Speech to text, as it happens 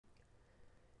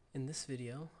In this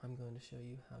video, I'm going to show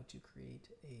you how to create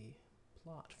a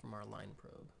plot from our line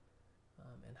probe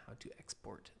and how to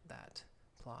export that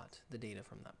plot, the data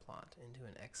from that plot, into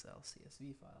an Excel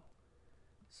CSV file.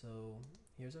 So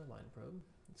here's our line probe.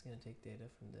 It's going to take data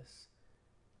from this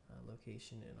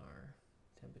location in our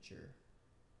temperature.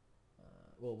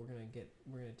 We're going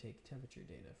to take temperature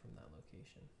data from that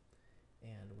location,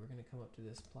 and we're going to come up to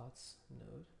this plots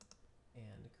node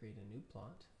and create a new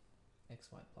plot,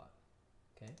 XY plot.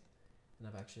 Okay, and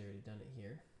I've actually already done it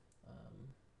here, and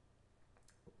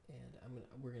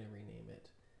we're gonna rename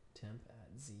it temp at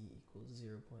z equals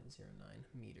 0.09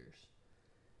 meters.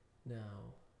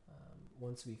 Now,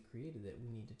 once we've created it, we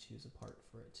need to choose a part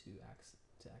for it to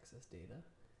access data.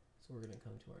 So we're gonna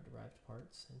come to our derived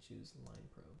parts and choose line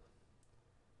probe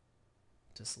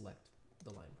to select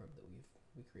the line probe that we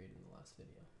created in the last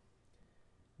video.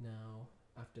 Now,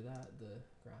 after that, the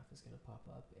graph is gonna pop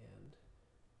up, and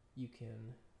you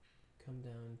can come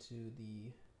down to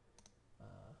the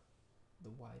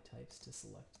Y types to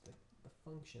select the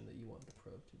function that you want the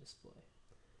probe to display.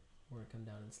 We're going to come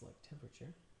down and select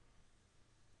temperature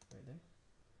right there,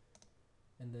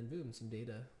 and then boom, some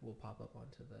data will pop up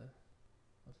onto the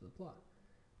plot.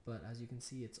 But as you can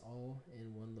see, it's all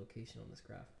in one location on this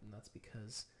graph, and that's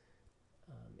because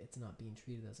it's not being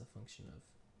treated as a function of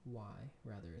y,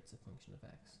 rather it's a function of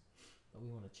x. But we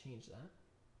want to change that.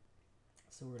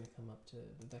 So we're going to come up to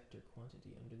the vector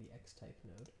quantity under the x type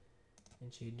node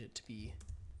and change it to be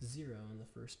 0 in the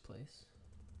first place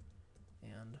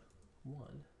and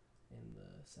 1 in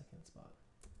the second spot.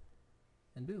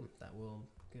 And boom, that will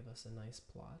give us a nice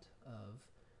plot of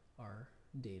our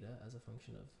data as a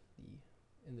function of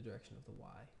in the direction of the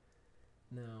y.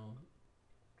 Now,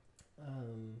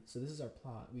 so this is our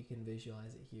plot. We can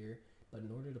visualize it here. But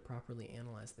in order to properly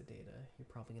analyze the data, you're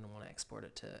probably going to want to export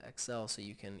it to Excel, so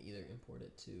you can either import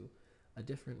it to a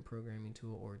different programming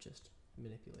tool or just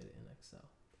manipulate it in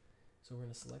Excel. So we're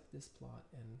going to select this plot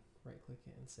and right-click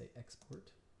it and say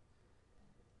Export.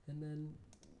 And then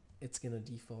it's going to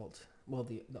default, well,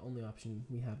 the only option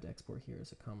we have to export here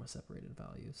is a comma-separated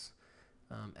values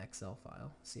Excel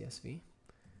file, CSV. And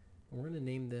we're going to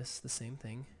name this the same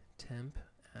thing, temp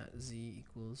at z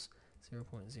equals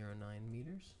 0.09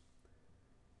 meters.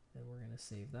 And we're going to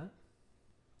save that,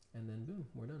 and then boom,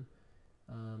 we're done.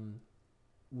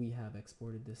 We have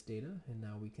exported this data, and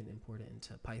now we can import it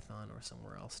into Python or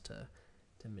somewhere else to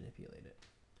manipulate it.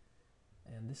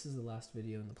 And this is the last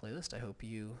video in the playlist. I hope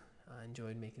you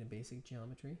enjoyed making a basic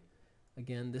geometry.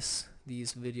 Again, these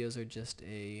videos are just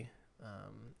an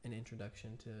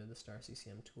introduction to the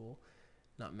STARCCM tool,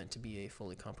 not meant to be a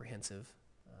fully comprehensive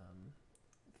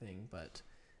thing, but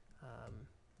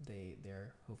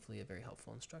they're hopefully a very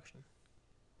helpful instruction.